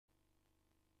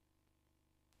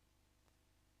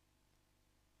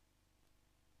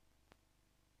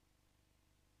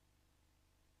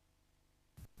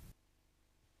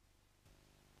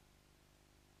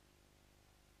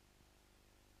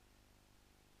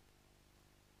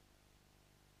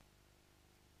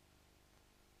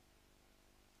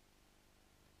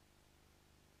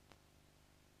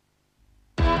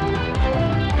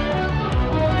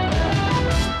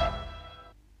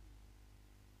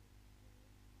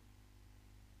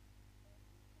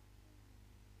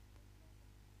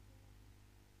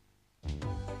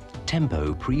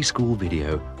Tempo preschool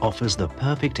video offers the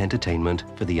perfect entertainment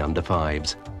for the under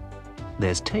fives.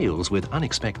 There's tales with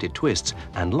unexpected twists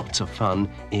and lots of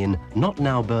fun in Not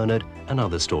Now Bernard and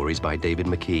Other Stories by David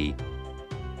McKee.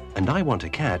 And I Want a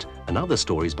Cat and Other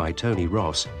Stories by Tony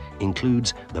Ross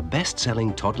includes the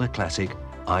best-selling toddler classic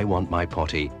I Want My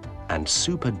Potty and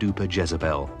Super Duper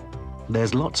Jezebel.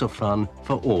 There's lots of fun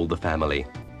for all the family.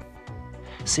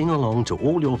 Sing along to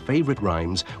all your favourite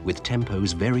rhymes with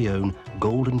Tempo's very own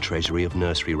golden treasury of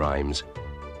nursery rhymes.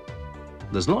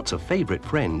 There's lots of favourite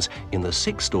friends in the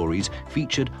 6 stories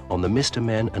featured on the Mr.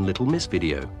 Men and Little Miss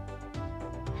video.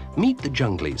 Meet the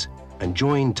Junglies and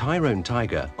join Tyrone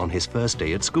Tiger on his first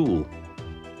day at school.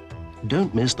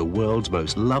 Don't miss the world's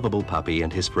most lovable puppy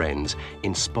and his friends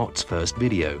in Spot's first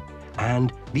video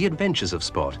and The Adventures of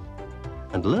Spot.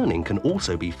 And learning can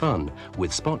also be fun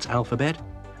with Spot's alphabet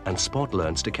and Spot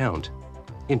Learns to Count,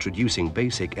 introducing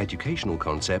basic educational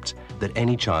concepts that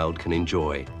any child can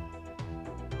enjoy.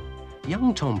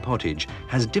 Young Tom Pottage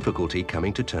has difficulty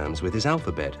coming to terms with his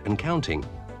alphabet and counting,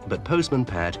 but Postman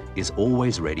Pat is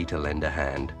always ready to lend a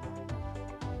hand.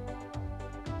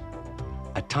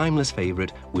 A timeless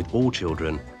favourite with all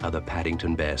children are the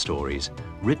Paddington Bear stories,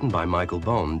 written by Michael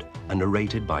Bond and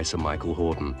narrated by Sir Michael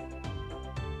Horton.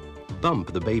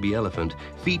 Bump the baby elephant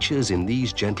features in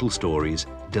these gentle stories,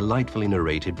 delightfully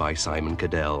narrated by Simon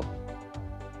Cadell.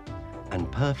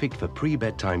 And perfect for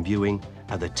pre-bedtime viewing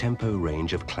are the Tempo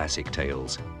range of classic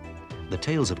tales. The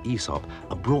tales of Aesop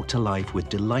are brought to life with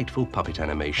delightful puppet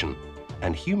animation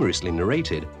and humorously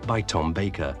narrated by Tom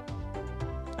Baker.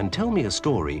 And Tell Me a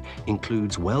Story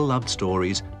includes well-loved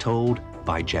stories told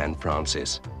by Jan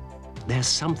Francis. There's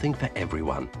something for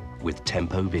everyone with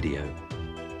Tempo Video.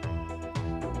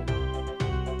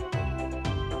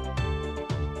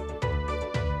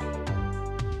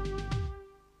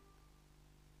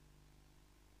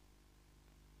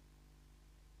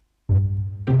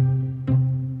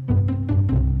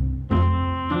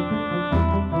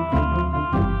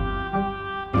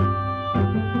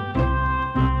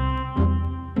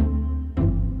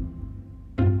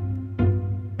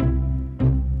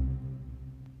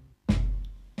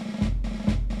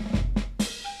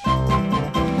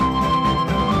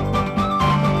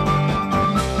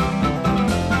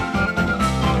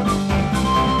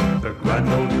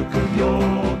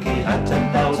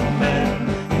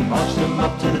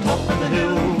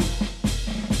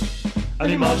 And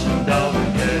he marched them down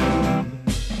again.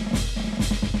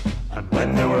 And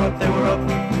when they were up, they were up.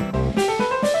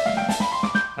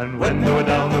 And when they were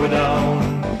down, they were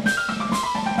down.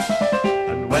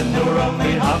 And when they were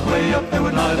only halfway up, they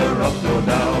were neither up nor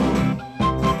down.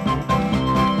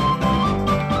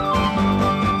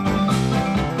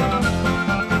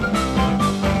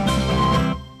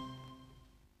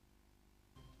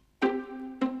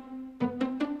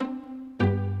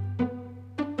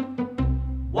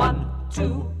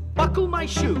 Buckle my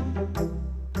shoe.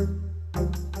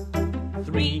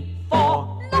 3,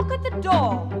 4, knock at the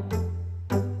door.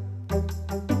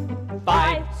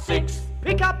 5, 6,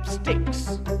 pick up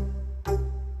sticks.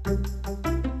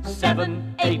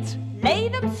 7, 8, lay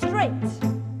them straight.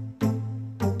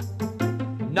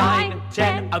 9,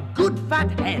 10, a good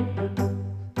fat hen.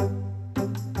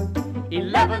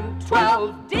 11,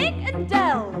 12, dig and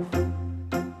delve.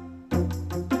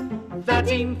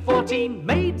 13, 14,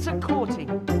 maids a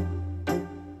courting.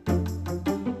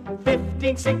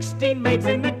 15, 16, maids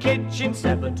in the kitchen.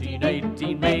 17,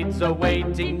 18, maids are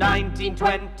waiting. 19,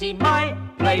 20, my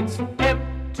plate's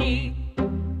empty.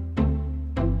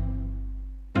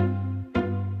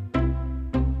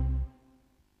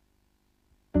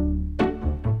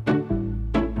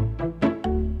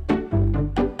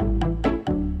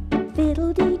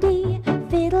 Fiddle-dee-dee,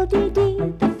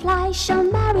 the fly shall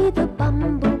marry the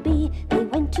bumblebee. They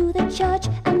went to the church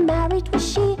and married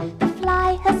was she. The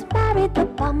fly has married the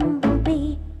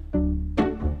bumblebee.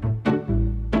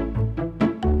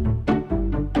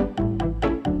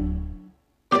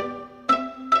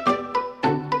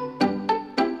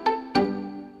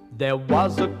 There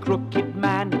was a crooked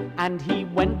man and he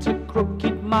went a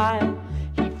crooked mile.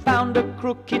 He found a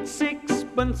crooked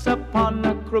sixpence upon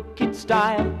a crooked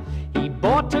stile. He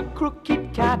bought a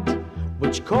crooked cat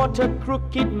which caught a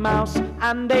crooked mouse,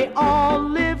 and they all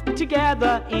lived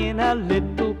together in a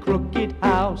little crooked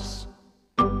house.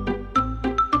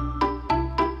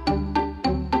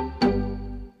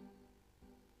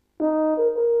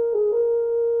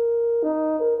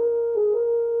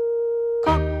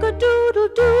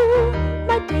 Cock-a-doodle-doo,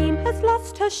 my dame has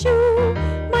lost her shoe.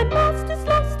 My master's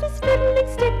lost his fiddling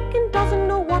stick and doesn't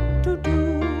know what to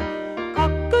do.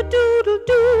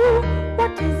 Cock-a-doodle-doo,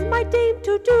 what is my dame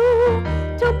to do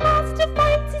till master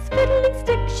finds his fiddle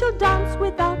dance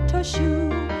without her shoe.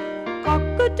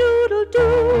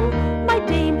 Cock-a-doodle-doo, my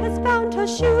dame has found her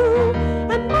shoe,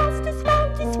 and master's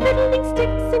found his fiddling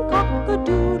sticks in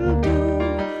cock-a-doodle-doo.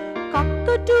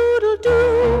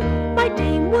 Cock-a-doodle-doo, my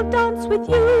dame will dance with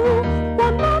you,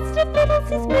 while master fiddles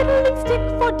his fiddling stick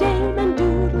for dame and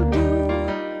doodle-doo.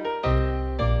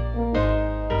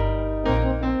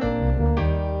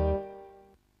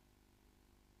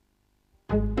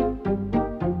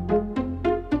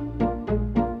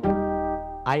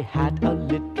 I had a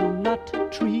little nut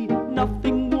tree,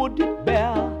 nothing would it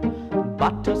bear,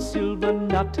 but a silver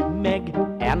nutmeg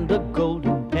and a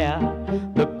golden pear.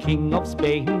 The King of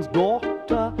Spain's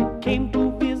daughter came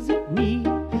to visit me,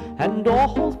 and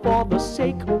all for the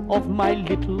sake of my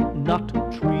little nut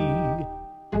tree.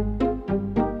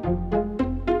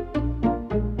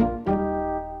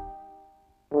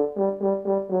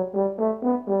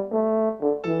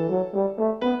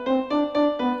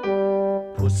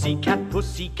 Pussycat,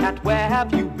 pussycat, where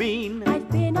have you been? I've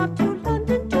been up to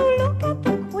London to look at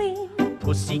the Queen.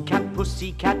 Pussycat,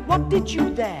 pussycat, what did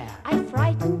you there? I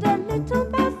frightened a little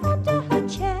mouse under her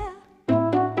chair.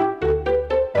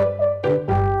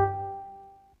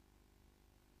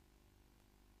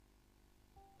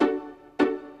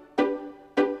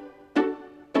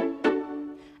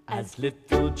 As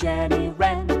little Jenny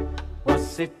Wren was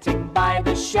sitting by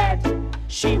the shed,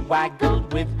 she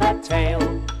waggled with her tail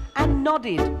and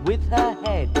nodded with her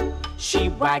head. She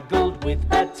waggled with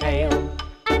her tail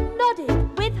And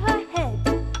nodded with her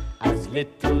head. as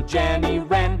little Jenny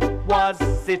Wren was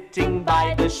sitting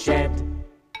by the shed.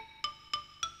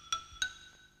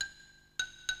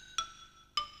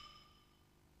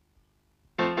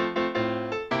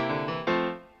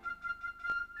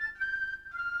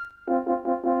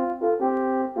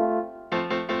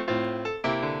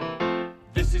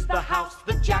 This is the house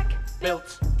that Jack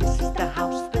built. This is the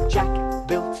house that Jack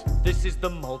built. This is the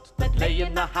malt that lay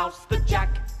in the house that Jack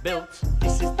built.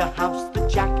 This is the house that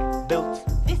Jack built.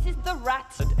 This is the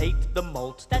rat That ate the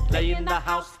malt that lay in the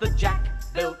house that Jack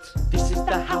built. This is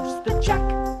the house that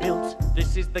Jack built.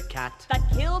 This is the cat that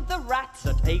killed the rat.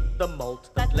 that ate the malt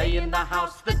that lay in the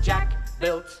house that Jack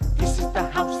built. This is the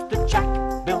house that Jack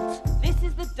built. This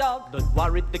is the dog That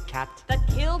worried the cat that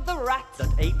killed the rat. that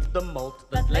ate the malt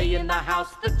that lay in the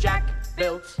house that Jack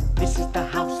built. This is the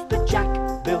house that Jack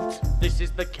built. This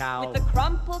is the cow With the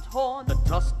crumpled horn that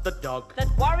tossed the dog that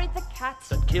worried the cat.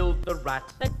 that killed the rat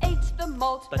That ate the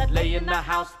malt that lay in the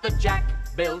house that Jack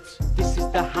built. This is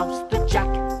the house that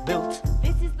Jack built.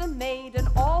 This is the maiden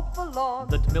all forlorn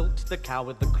That milked the cow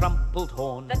with the crumpled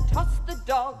horn that tossed the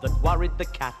dog that worried the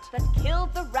cat that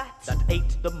killed the rat. that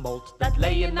ate the malt that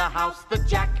lay in the house that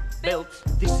Jack built.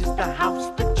 This is the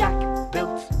house that Jack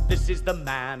built. This is the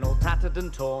man all tattered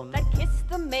and torn That kissed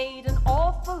the maiden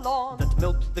all forlorn that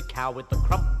milked the cow with the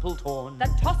crumpled horn that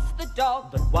tossed the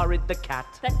dog that worried the cat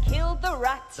that killed the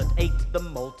rat. that ate the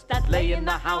malt that lay in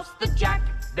the house that Jack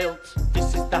built.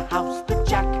 This is the house that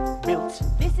Jack built.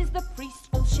 This is the priest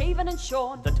all shaven and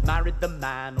shorn That married the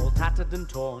man all tattered and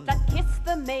torn that kissed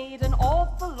the maiden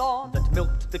all forlorn that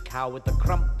milked the cow with the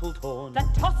crumpled horn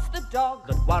that tossed the dog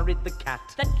that worried the cat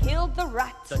that killed the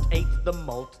rat. that ate the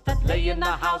malt that lay in the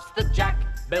house that Jack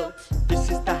built. This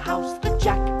is the house that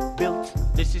Jack built.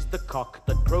 This is the cock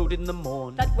that crowed in the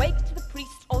morn That waked the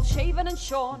priest all shaven and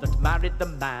shorn that married the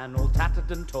man all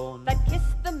tattered and torn that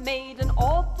kissed the maiden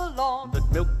all forlorn that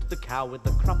milked the cow with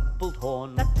the crumpled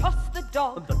horn that tossed the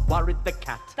dog that worried the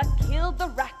cat that killed the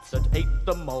rat. that ate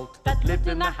the malt that lived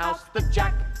in the house that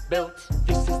Jack built.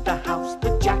 This is the house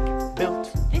that Jack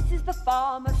built. This is the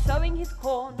farmer sowing his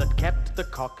corn That kept the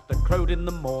cock that crowed in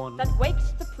the morn that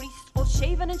waked the priest all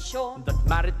shaven and shorn that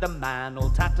married the man all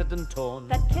tattered and torn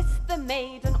that kissed the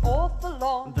maiden all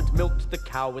forlorn that milked the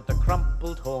cow with the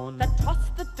crumpled horn that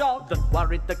tossed the dog that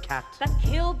worried the cat that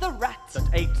killed the rat. that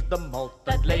ate the malt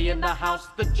that lay in the house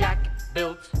that Jack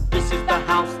built. This is the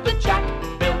house that Jack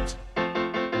built.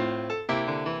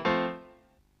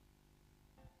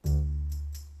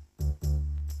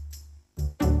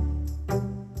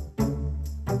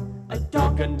 A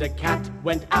dog and a cat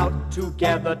went out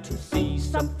together to see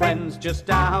some friends just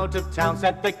out of town.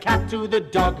 Said the cat to the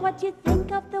dog, What do you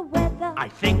think of the weather? I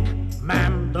think,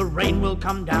 ma'am, the rain will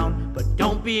come down, but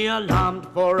don't be alarmed,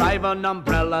 for I've an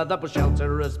umbrella that will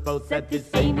shelter us both, said this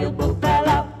amiable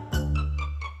fella.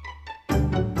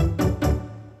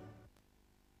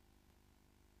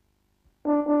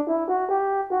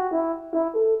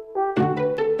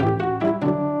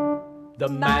 The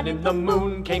man in the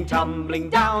moon came tumbling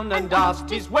down and asked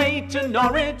his way to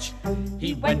Norwich.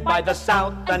 He went by the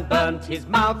south and burnt his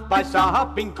mouth by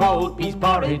sopping cold peas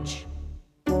porridge.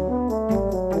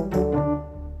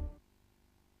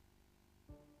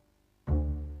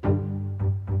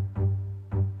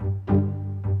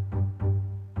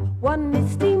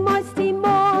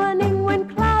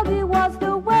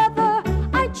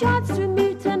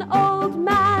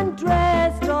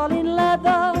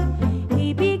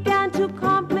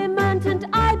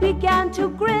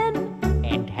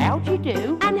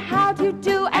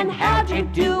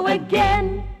 you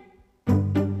again.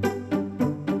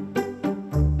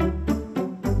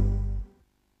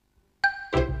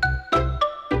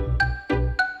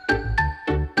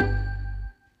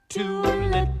 Two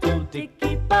little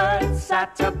dicky birds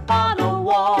sat upon a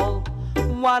wall.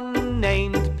 One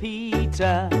named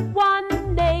Peter,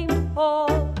 one named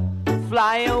Paul.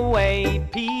 Fly away,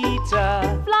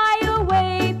 Peter, fly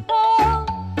away, Paul.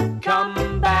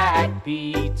 Come back,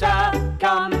 Peter,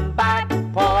 come back,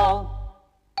 Paul.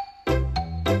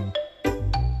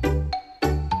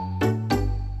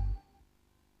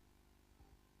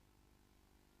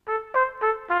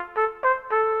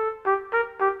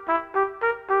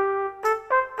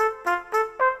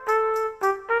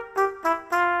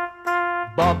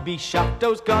 Bobby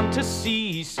Shafto's gone to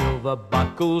sea, silver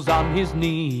buckles on his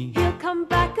knee. He'll come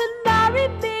back and marry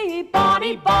me,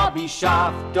 Bonnie Bobby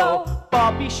Shafto.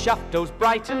 Bobby Shafto's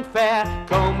bright and fair,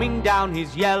 combing down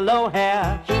his yellow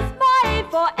hair. He's mine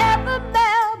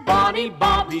forevermore, Bonnie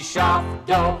Bobby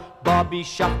Shafto. Bobby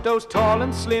Shafto's tall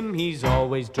and slim, he's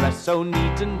always dressed so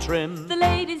neat and trim. The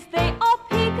ladies, they all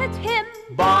peek at him.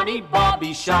 Bonnie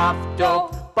Bobby Shafto.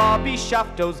 Bobby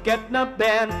Shafto's getting a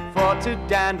band for to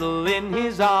dandle in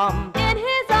his arm. In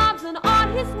his arms and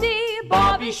on his knee,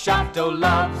 Bobby Shafto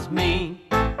loves me.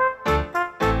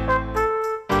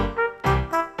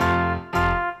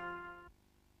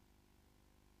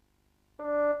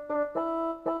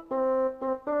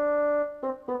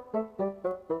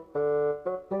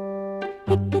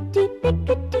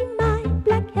 Hickety-pickety, my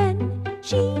black hen,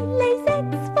 she lays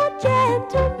eggs for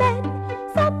gentlemen.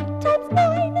 Sometimes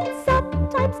 9 and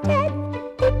sometimes 10.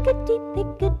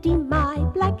 Hickety-pickety, my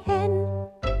black hen.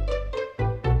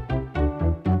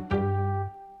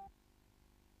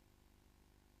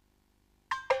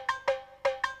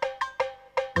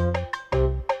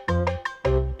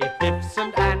 If ifs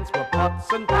and ands were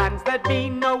pots and pans, there'd be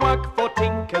no work for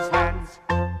Tinker's hands.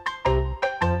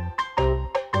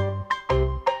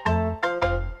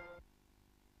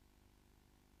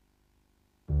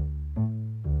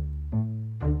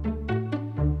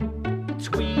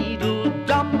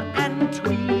 Tweedledum and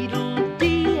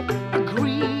Tweedledee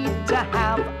agreed to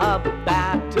have a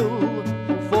battle,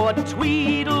 for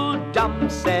Tweedledum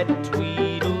said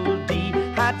Tweedledee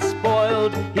had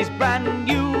spoiled his brand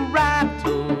new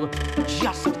rattle.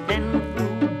 Just then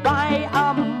flew by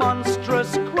a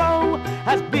monstrous crow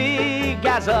as big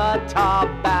as a tar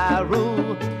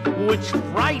barrel, which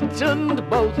frightened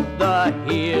both the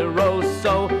heroes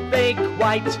so they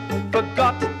quite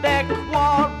forgot their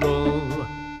quarrel.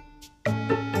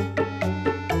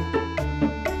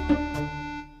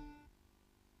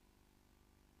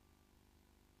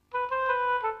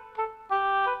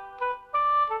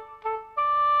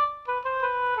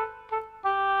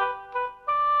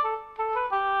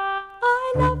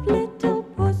 I love little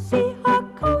pussy, her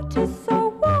coat is so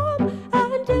warm,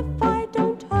 and if I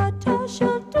don't hurt her,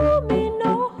 she'll do me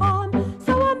no harm.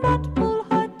 So I'll not pull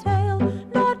her tail,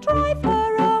 nor drive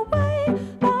her away,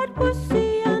 but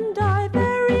pussy and I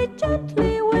very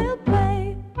gently will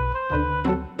play.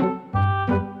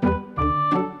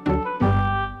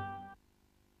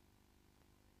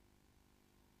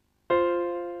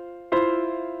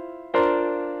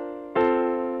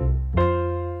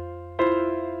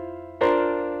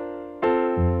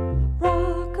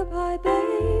 Rock-a-bye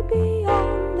baby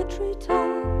on the treetop.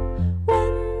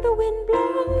 When the wind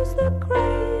blows, the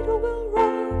cradle will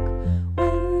rock.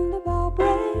 When the bough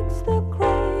breaks, the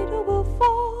cradle will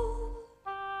fall.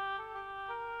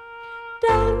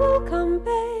 Down will come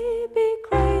baby,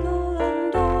 cradle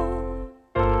and all.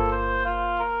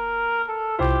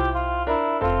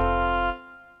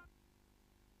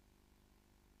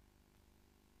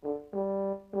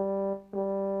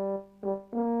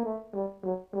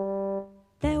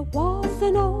 There was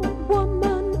an old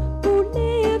woman who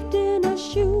lived in a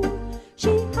shoe.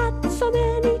 She had so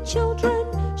many children,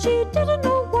 she didn't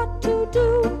know what to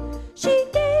do. She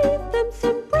gave them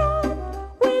some broth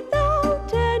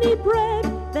without any bread,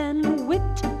 then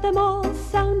whipped them all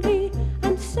soundly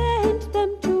and sent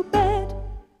them to bed.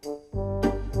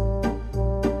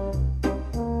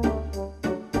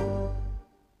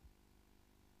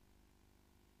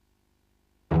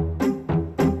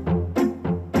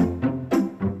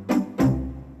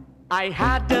 I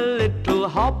had a little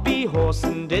hobby horse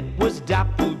and it was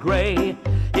dapple grey.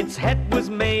 Its head was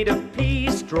made of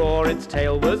pea straw, its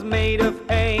tail was made of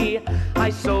hay. I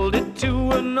sold it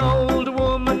to an old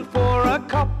woman for a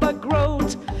copper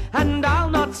groat, and I'll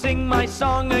not sing my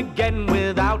song again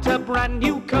without a brand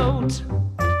new coat.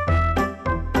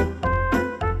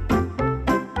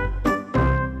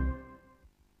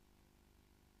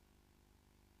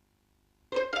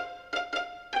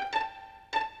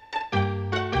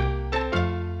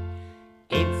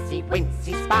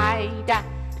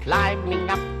 climbing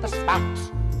up the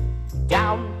spout.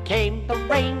 Down came the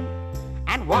rain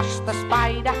and washed the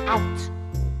spider out.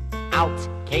 Out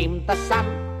came the sun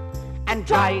and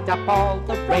dried up all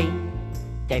the rain.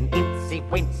 Then Incy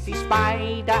Wincy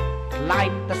Spider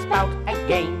climbed the spout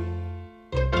again.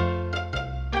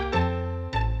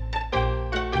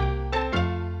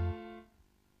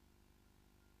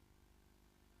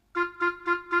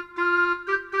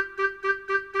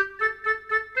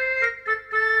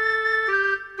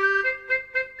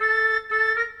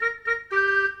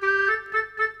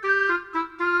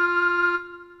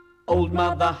 Old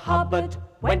Mother Hubbard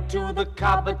went to the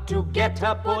cupboard to get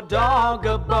her poor dog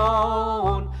a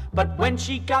bone. But when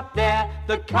she got there,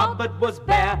 the cupboard was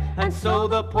bare, and so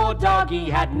the poor doggy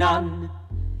had none.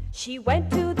 She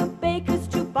went to the baker's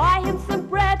to buy him some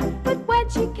bread, but when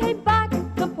she came back,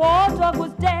 the poor dog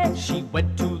was dead. She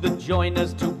went to the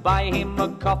joiner's to buy him a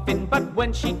coffin, but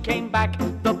when she came back,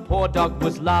 the poor dog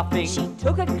was laughing. She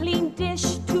took a clean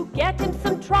dish to get him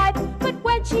some tripe, but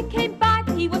when she came back,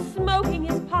 he was smoking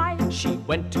his pipe. She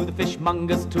went to the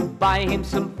fishmonger's to buy him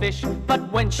some fish,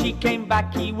 but when she came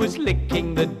back, he was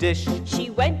licking the dish. She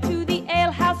went to the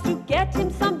alehouse to get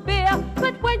him some beer,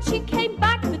 but when she came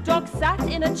back, the dog sat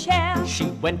in a chair. She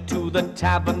went to the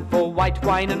tavern for white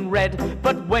wine and red,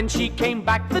 but when she came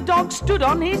back, the dog stood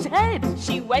on his head.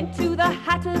 She went to the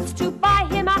hatter's to buy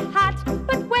him a hat,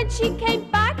 but when she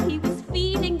came back, he was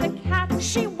feeding the cat.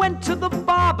 She went to the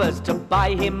barber's to buy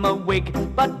him a wig,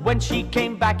 but when she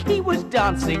came back, he was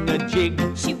dancing a jig.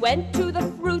 She went to the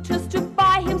fruiter's to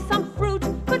buy him some fruit,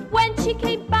 but when she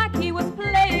came back, he was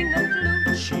playing the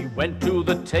flute. She went to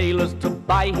the tailor's to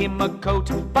buy him a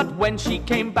coat, but when she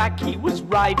came back, he was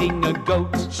riding a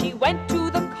goat. She went to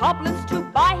the cobbler's to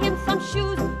buy him some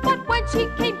shoes, but when she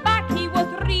came back, he was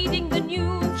reading the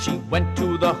news. She went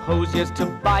to the hosier's to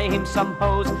buy him some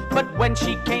hose, but when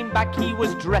she came back, he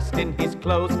was dressed in his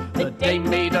clothes. The dame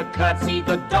made a curtsy,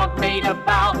 the dog made a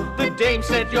bow. The dame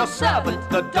said, "Your servant,"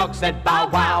 the dog said, "Bow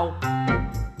wow."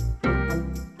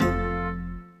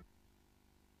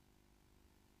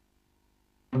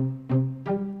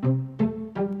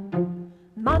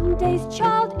 Monday's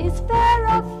child is fair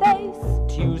of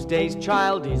face, Tuesday's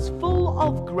child is full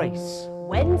of grace.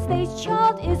 Wednesday's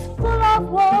child is full of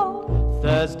woe,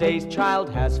 Thursday's child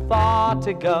has far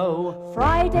to go.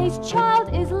 Friday's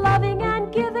child is loving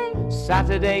and giving,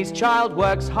 Saturday's child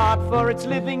works hard for its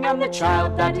living, and the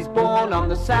child that is born on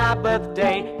the Sabbath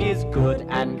day is good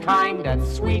and kind and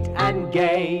sweet and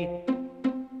gay.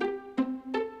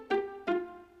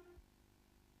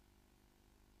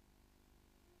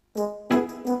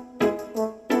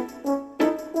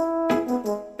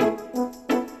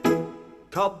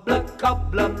 Cobbler,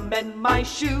 cobbler, mend my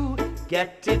shoe,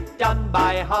 get it done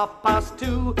by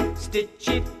 2:30. Stitch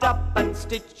it up and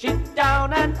stitch it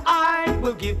down, and I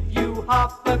will give you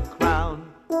half a crown.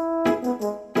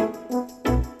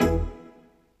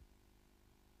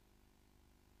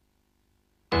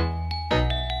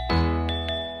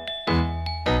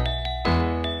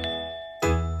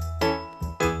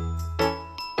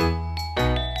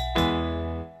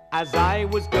 As I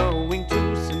was going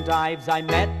to St. Ives, I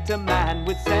met a man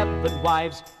with 7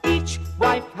 wives. Each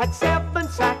wife had 7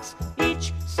 sacks,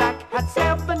 each sack had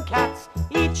 7 cats,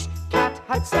 each cat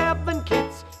had 7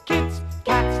 kids. Kids,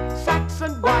 cats, sacks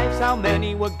and wives, how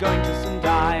many were going to St.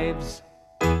 Ives?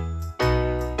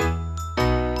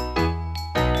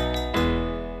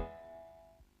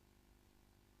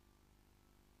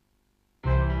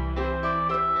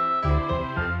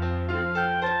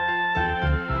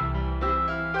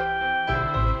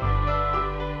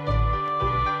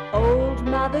 Old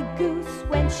Mother Goose,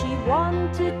 when she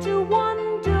wanted to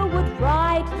wander, would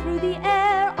ride through the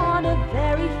air on a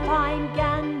very fine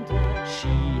gander.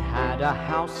 She had a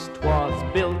house, 'twas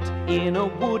built in a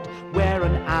wood, where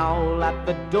an owl at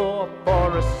the door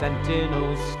for a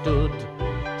sentinel stood.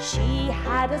 She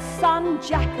had a son,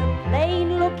 Jack, a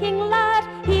plain-looking lad.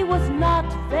 He was not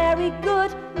very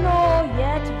good, nor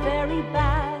yet very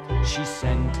bad. She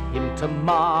sent him to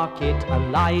market, a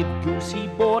live goose he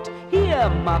bought. "Here,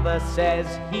 mother," says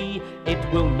he, "it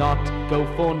will not go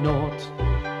for naught."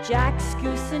 Jack's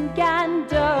goose and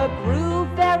gander grew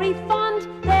very fond.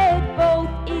 They'd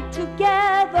both eat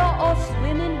together or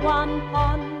swim in one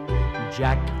pond.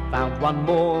 Jack found one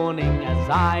morning, as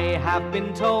I have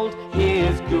been told,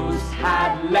 his goose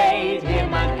had laid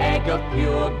him an egg of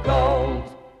pure gold.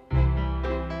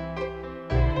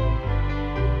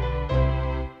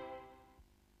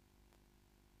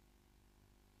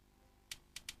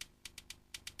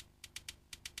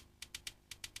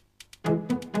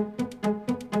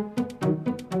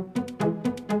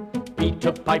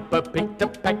 Peter Piper picked a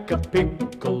peck of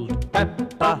pickled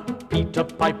pepper. Peter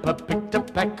Piper picked a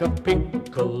peck of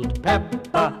pickled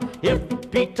pepper. If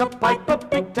Peter Piper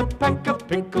picked a peck of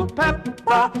pickled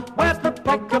pepper, where's the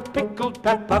peck of pickled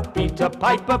pepper Peter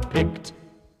Piper picked?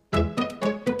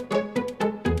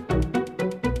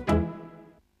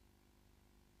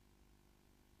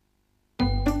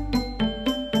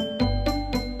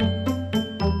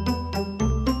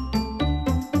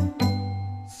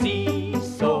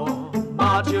 Seesaw,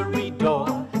 Marjorie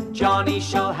door, Johnny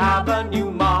shall have a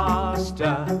new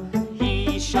master.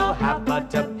 He shall have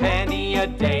but a penny a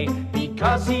day,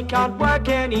 because he can't work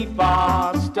any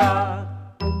faster.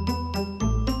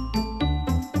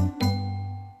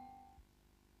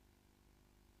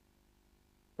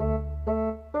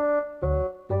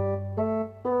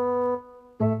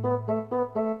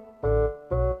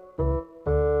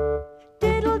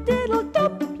 Diddle diddle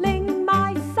dumpling,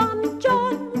 my son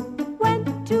John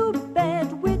went to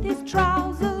bed with his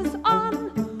trousers on,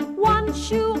 one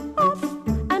shoe off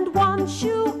and one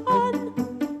shoe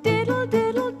on. Diddle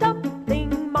diddle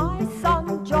dumpling, my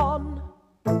son John.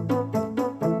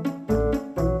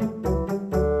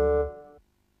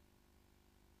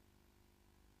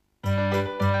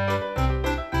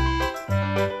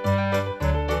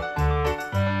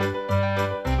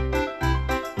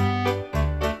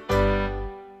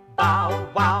 Bow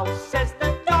wow, says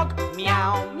the dog.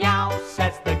 Meow meow,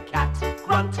 says the cat.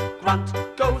 Grunt grunt,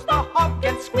 goes the hog,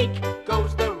 and squeak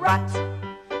goes the rat.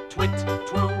 Twit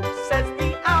twoo, says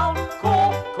the owl.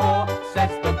 Caw caw,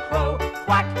 says the crow.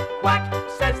 Quack quack,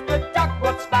 says the duck.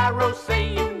 What sparrows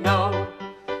say you know?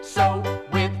 So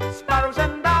with sparrows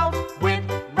and owls, with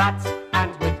rats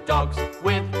and with dogs,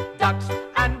 with ducks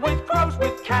and with crows,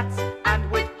 with cats and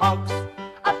with hogs.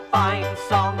 A fine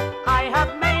song I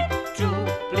have made to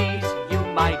please you,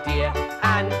 my dear,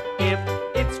 and if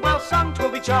it's well sung,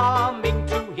 'twill be charming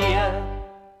to hear.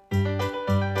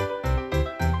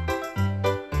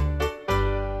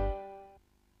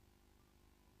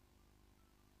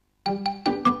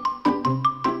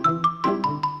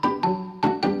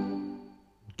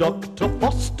 Dr.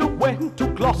 Foster went to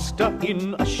Gloucester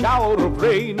in a shower of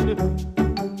rain.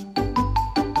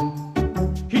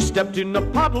 He stepped in a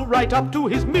puddle right up to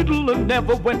his middle and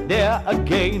never went there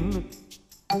again.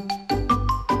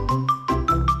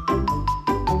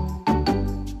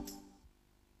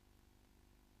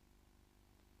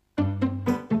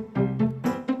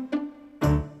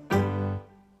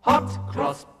 Hot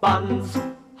cross buns,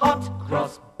 hot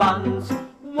cross buns,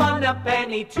 one a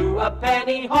penny, two a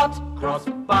penny, hot cross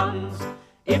buns.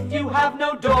 If you have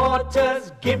no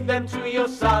daughters, give them to your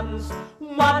sons.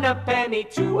 One a penny,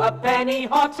 two a penny,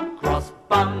 hot cross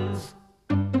buns.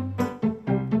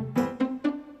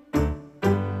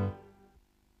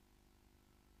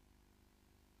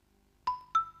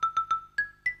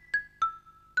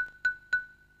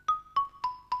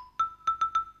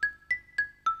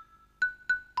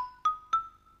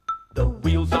 The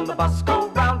wheels on the bus go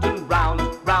round and round,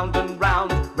 round and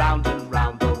round, round and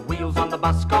round. The wheels on the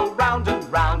bus go round and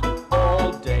round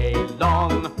all day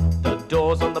long. The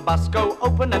doors on the bus go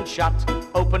open and shut,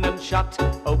 open and shut,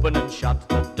 open and shut.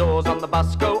 The doors on the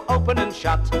bus go open and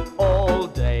shut all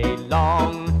day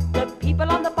long. The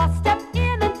people on the bus step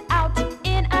in and out,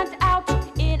 in and out,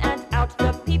 in and out.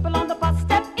 The people on the bus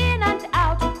step in and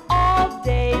out all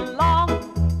day long.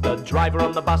 The driver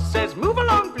on the bus says, move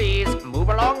along please, move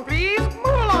along please,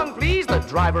 move along please. The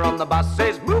driver on the bus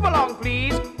says, move along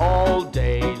please, all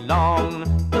day long.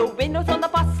 The windows on the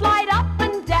bus slide up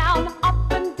and down,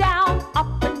 up and down,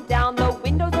 up and down. The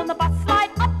windows on the bus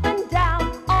slide up and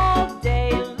down all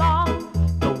day long.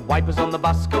 The wipers on the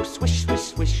bus go swish,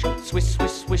 swish, swish, swish, swish,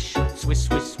 swish, swish,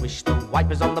 swish, swish. The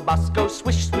wipers on the bus go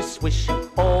swish, swish, swish,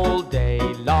 all day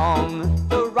long.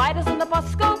 The riders on the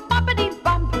bus go bumpity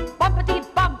bump, bumpity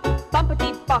bump,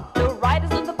 bumpity bump. The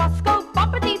riders on the bus go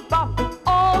bumpity bump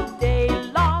all day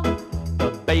long.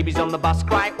 The babies on the bus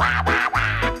cry, wah, wah,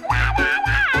 wah, wah, wah,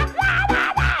 wah,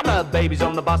 wah, wah, wah. The babies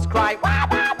on the bus cry, wah,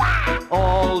 wah, wah,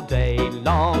 all day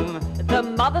long. The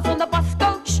mothers on the bus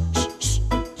go shh, shh, shh,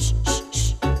 shh,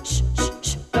 shh, shh, shh,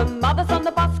 shh. The mothers on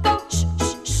the bus go shh,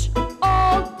 shh, shh,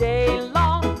 all day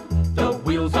long. The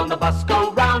wheels on the bus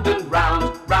go round and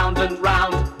round, round and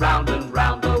round, round and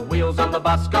round. The wheels on the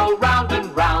bus go round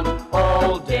and round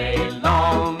all day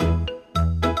long.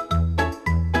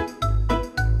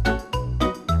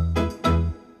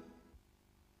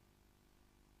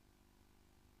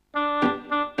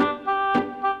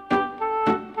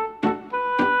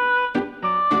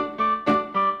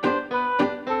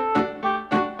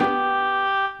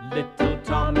 Little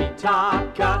Tommy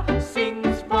Tucker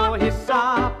sings for his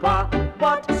supper.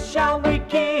 What shall we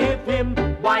give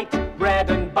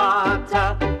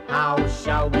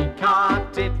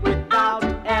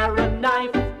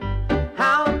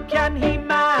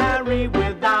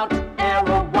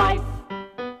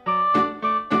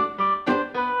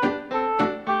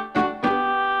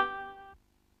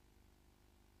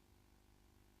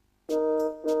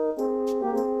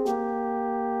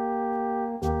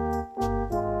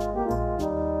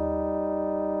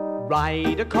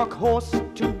ride a cock horse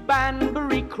to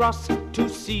Banbury Cross to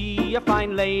see a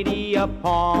fine lady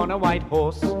upon a white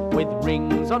horse, with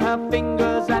rings on her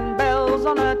fingers and bells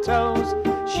on her toes.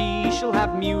 She shall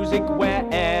have music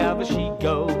wherever she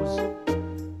goes.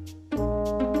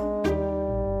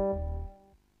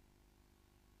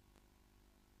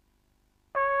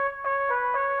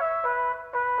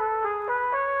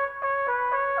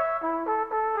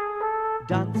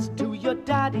 Dance to your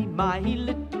daddy, my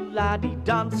little laddie.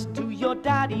 Dance to your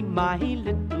daddy, my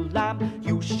little lamb.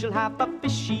 You shall have a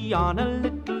fishy on a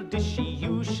little dishy.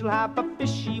 You shall have a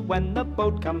fishy when the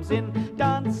boat comes in.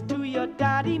 Dance to your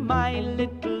daddy, my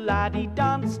little laddie.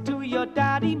 Dance to your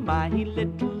daddy, my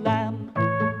little lamb.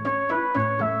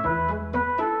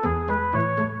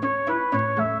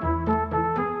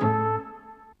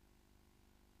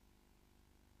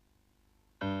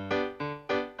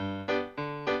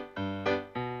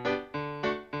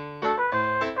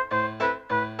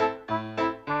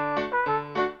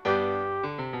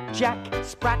 Jack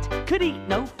Sprat could eat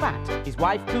no fat, his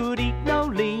wife could eat no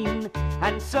lean,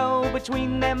 and so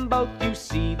between them both you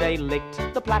see they licked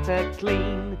the platter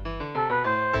clean.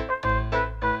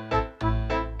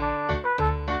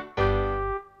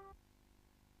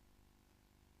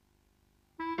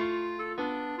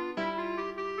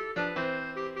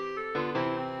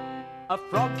 A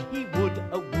frog he would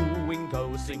a-wooing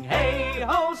go, sing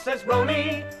hey-ho, says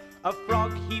Roly. A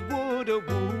frog he would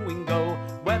a-wooing go,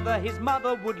 whether his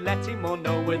mother would let him or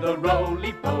no. With a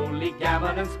roly-poly,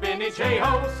 gammon and spinach,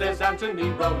 hey-ho, says Anthony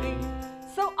Roly.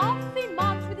 So off he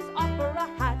marched with his opera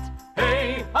hat.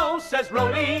 Hey-ho, says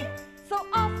Roly. So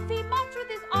off he marched with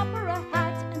his opera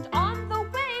hat, and on the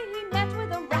way he met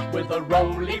with a rat. With a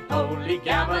roly-poly,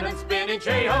 gammon and spinach,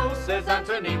 hey-ho, says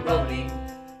Anthony Roly.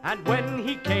 And when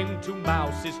he came to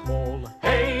Mouse's Hall,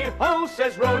 hey-ho,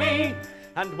 says Roly.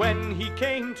 And when he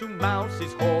came to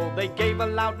Mouse's Hall, they gave a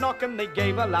loud knock and they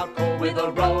gave a loud call. With a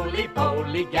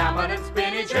roly-poly, gammon and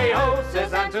spinach, hey-ho,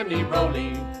 says Anthony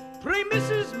Roly. Pray,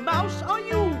 Mrs. Mouse, are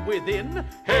you within?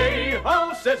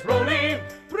 Hey-ho, says Roly.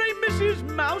 Pray, Mrs.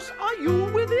 Mouse, are you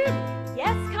within?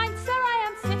 Yes, kind sir,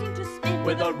 I am sitting to spin.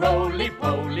 With a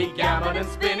roly-poly, gammon and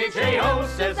spinach, hey-ho,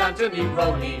 says Anthony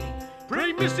Roly.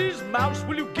 Pray, Mrs. Mouse,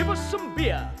 will you give us some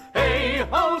beer?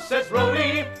 Hey-ho, says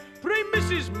Roly. Pray,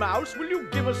 Mrs. Mouse, will you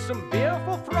give us some beer?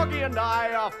 For Froggy and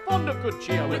I are fond of good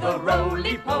cheer. With a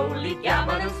roly-poly,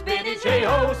 gammon and spinach,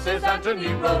 hey-ho, says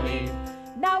Anthony Roly.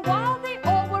 Now while they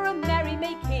all were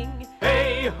a-merry-making,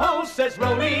 Hey-ho, says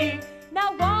Roly.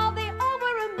 now while they all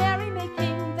were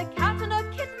a-merry-making, the cat and her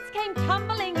kittens came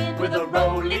tumbling in. With a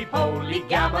roly-poly,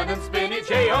 gammon and spinach,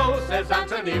 hey-ho, says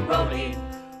Anthony Roly.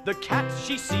 The cat,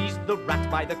 she seized the rat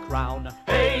by the crown.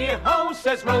 Hey-ho,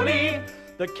 says Roly.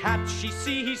 The cat, she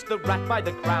seized the rat by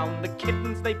the crown. The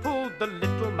kittens, they pulled the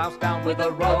little mouse down. With a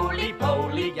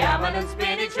roly-poly, gammon and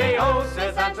spinach, hey-ho,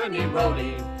 says Anthony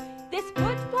Roly. This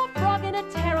put poor frog in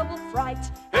a terrible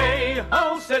fright.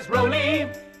 Hey-ho, says Roly.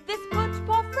 This put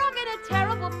poor frog in a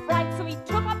terrible fright, so he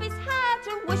took up his hat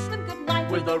and wished them good night.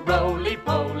 With a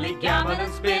roly-poly, gammon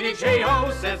and spinach,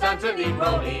 hey-ho, says Anthony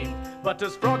Roly. But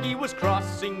as Froggy was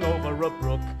crossing over a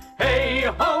brook,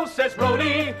 hey-ho, says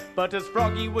Roly. But as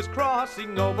Froggy was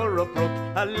crossing over a brook,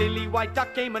 a lily-white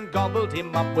duck came and gobbled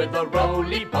him up. With a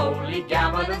roly-poly,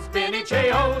 gammon and spinach,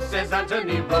 hey-ho, says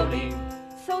Anthony Roly.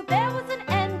 So there was an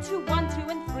end to 1, 2,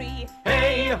 and 3.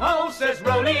 Hey-ho, says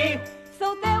Roly.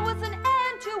 So there was an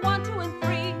end to 1, 2, and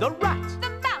 3. The rat The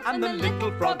mouse and the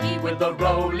little froggy. With a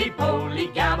roly-poly,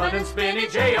 gammon and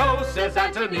spinach, hey-ho, says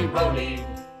Anthony Roly.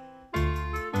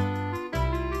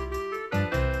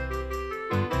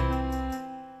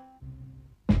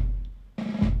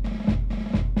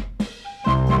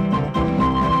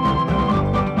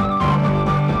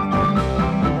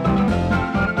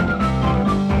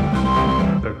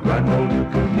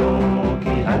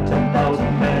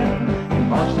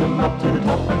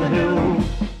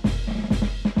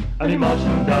 And he marched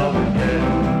them down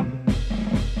again.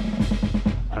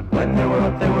 And when they were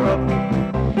up, they were up.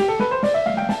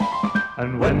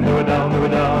 And when they were down, they were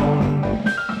down.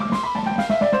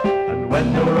 And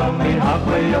when they were only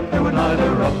halfway up, they were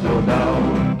neither up nor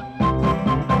down.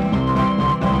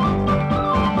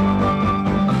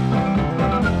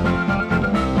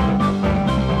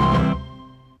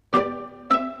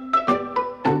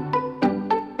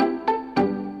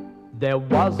 There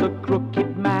was a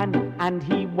crooked man, and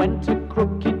he went a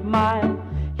crooked mile.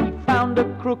 He found a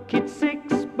crooked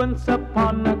sixpence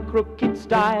upon a crooked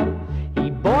stile. He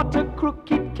bought a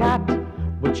crooked cat,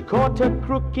 which caught a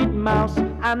crooked mouse,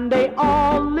 and they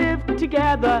all lived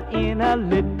together in a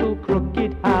little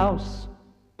crooked house.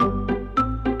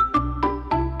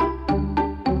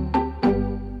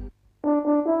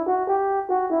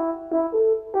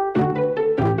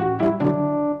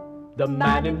 The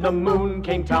man in the moon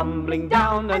came tumbling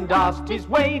down and asked his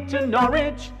way to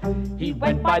Norwich. He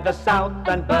went by the south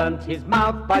and burnt his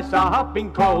mouth by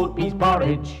supping cold peas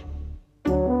porridge.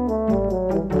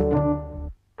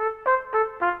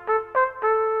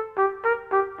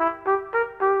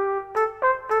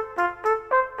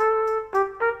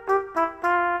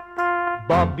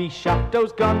 Bobby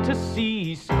Shafto's gone to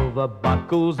sea, silver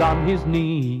buckles on his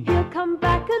knee. He'll come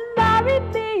back and marry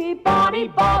me, Bonnie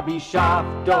Bobby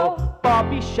Shafto.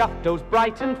 Bobby Shafto's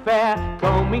bright and fair,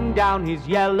 combing down his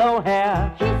yellow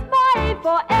hair. He's mine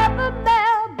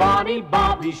forevermore, Bonnie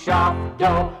Bobby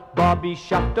Shafto. Bobby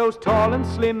Shafto's tall and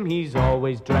slim, he's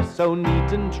always dressed so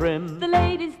neat and trim. The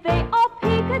ladies, they all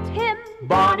peek at him.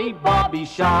 Bonnie Bobby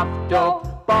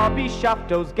Shafto. Bobby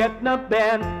Shafto's getting a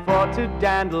band for to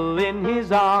dandle in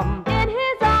his arm. In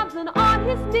his arms and on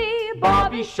his knee,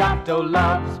 Bobby Shafto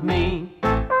loves me.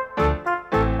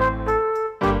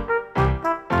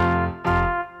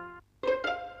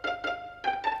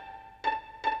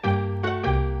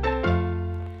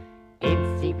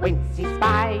 Itsy Wincy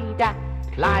Spider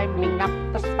climbing up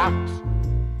the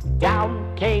spout.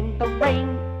 Down came the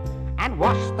rain and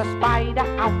washed the spider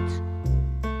out.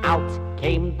 Out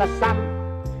came the sun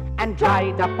and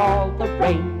dried up all the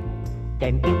rain.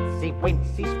 Then Itsy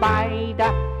Wincy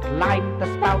Spider climbed the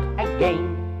spout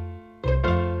again.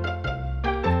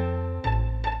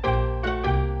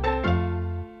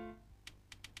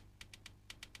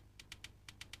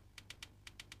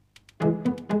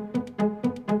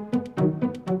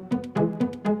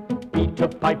 Peter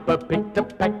Piper picked a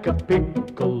peck of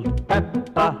pickled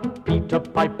pepper. Peter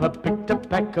Piper picked a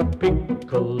peck of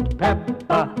pickled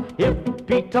pepper. If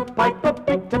Peter Piper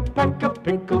picked a peck of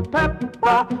pickled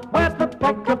pepper, where's the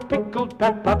peck of pickled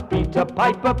pepper Peter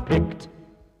Piper picked?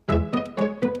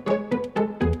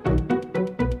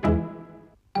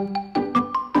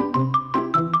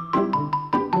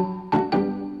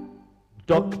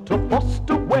 Dr.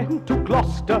 Foster went to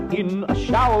Gloucester in a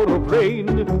shower of rain.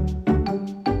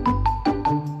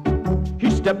 He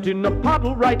stepped in a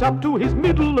puddle right up to his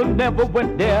middle and never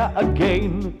went there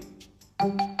again.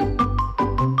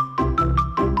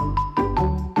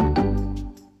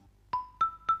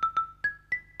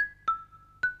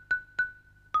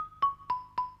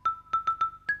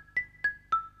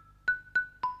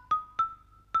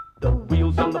 The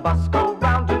wheels on the bus go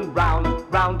round and round,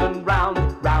 round and round,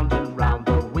 round and round.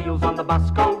 The wheels on the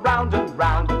bus go round and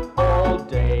round all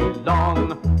day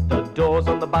long. The doors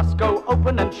on the bus go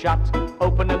open and shut,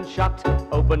 open and shut,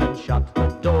 open and shut. The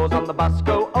doors on the bus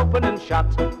go open and shut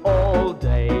all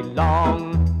day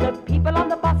long. The people on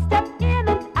the bus step in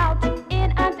and out,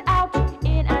 in and out,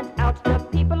 in and out. The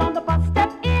people on the bus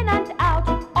step in and out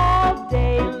all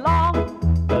day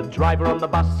long. The driver on the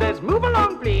bus says, move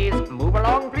along please, move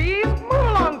along please, move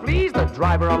along please. The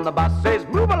driver on the bus says,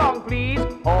 move along please,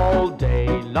 all day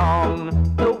long.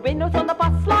 The windows on the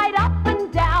bus slide up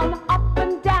and down, up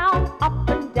and down, up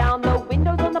and down. The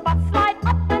windows on the bus slide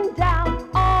up and down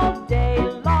all day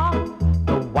long.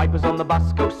 The wipers on the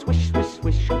bus go swish, swish,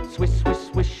 swish, swish, swish,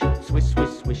 swish, swish, swish,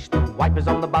 swish. The wipers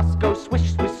on the bus go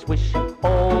swish, swish, swish,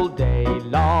 all day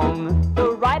long.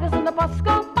 The riders on the bus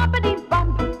go bumpity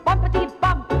bump, bumpity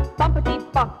bump,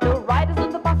 bumpity bump. The riders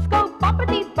on the bus go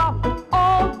bumpity bump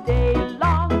all day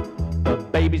long. The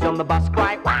babies on the bus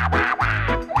cry wah wah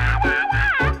wah, wah wah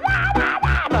wah, wah wah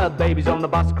wah. The babies on the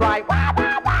bus cry wah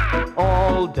wah wah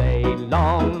all day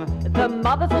long. The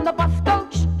mothers on the bus go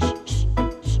shh, shh, shh,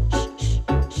 shh,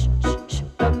 shh, shh, shh.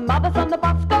 The mothers on the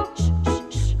bus go shh,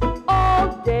 shh, shh, all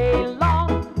day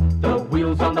long. The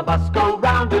wheels on the bus go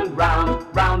round and round,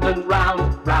 round and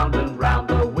round, round and round.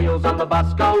 The wheels on the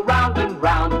bus go round and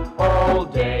round all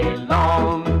day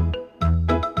long.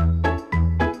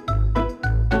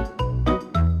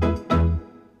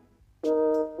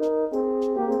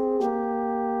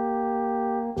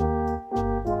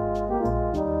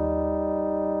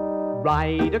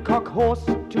 Ride a cock horse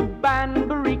to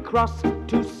Banbury Cross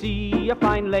to see a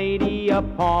fine lady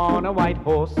upon a white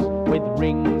horse, with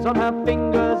rings on her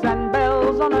fingers and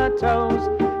bells on her toes.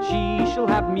 She shall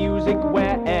have music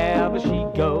wherever she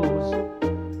goes.